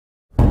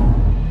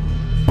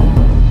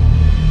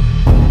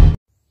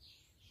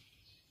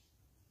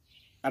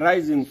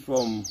Arising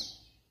from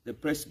the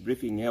press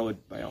briefing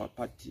held by our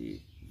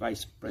party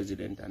vice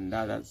president and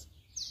others,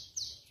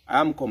 I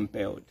am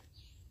compelled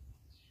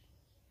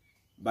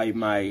by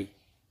my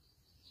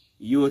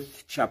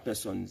youth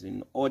chairpersons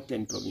in all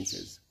 10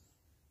 provinces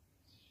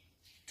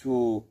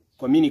to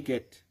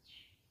communicate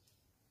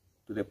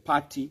to the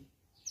party,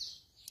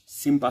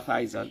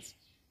 sympathizers,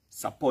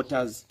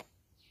 supporters,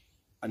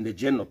 and the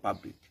general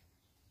public.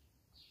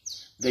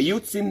 The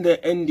youths in the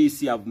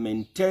NDC have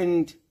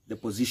maintained the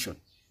position.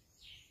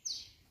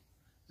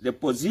 The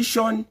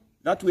position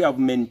that we have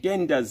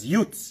maintained as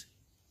youths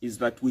is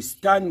that we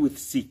stand with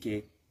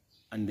CK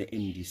and the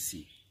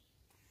NDC.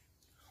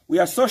 We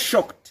are so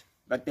shocked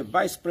that the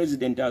vice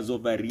president has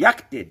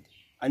overreacted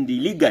and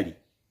illegally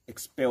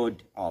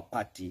expelled our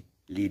party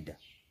leader.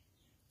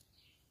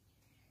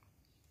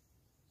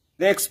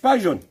 The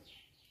expulsion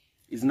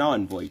is now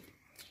void.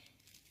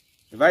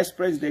 The vice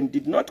president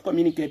did not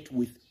communicate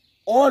with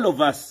all of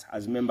us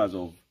as members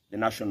of the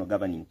National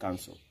Governing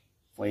Council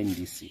for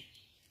NDC.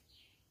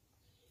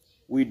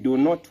 We do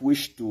not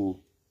wish to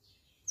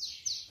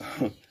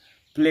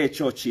play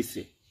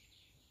chochise.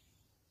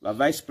 The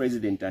vice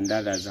president and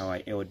others, our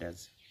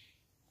elders,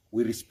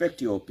 we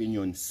respect your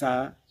opinion,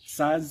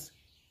 sirs,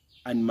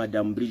 and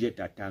Madam Bridget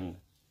Attanga.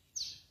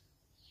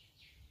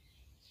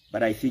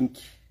 But I think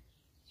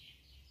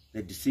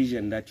the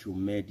decision that you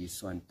made is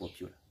so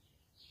unpopular.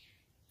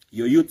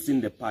 Your youths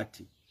in the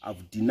party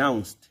have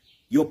denounced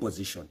your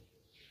position.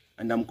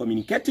 And I'm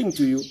communicating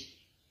to you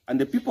and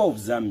the people of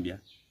Zambia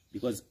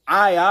because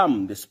I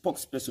am the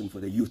spokesperson for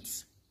the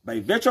youths. By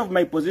virtue of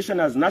my position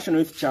as National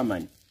Youth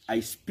Chairman,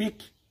 I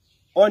speak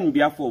on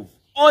behalf of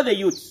all the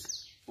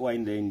youths who are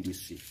in the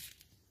NDC.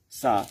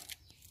 Sir,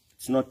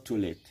 it's not too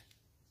late.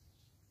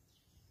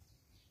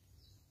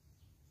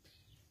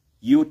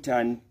 You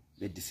turn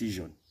the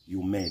decision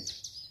you made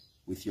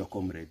with your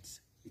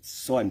comrades. It's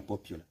so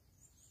unpopular.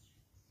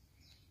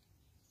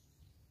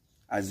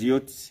 As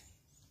youths,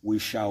 we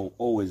shall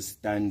always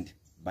stand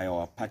by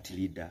our party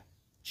leader,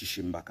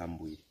 Chishimba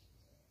Kambwili.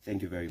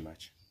 Thank you very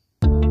much.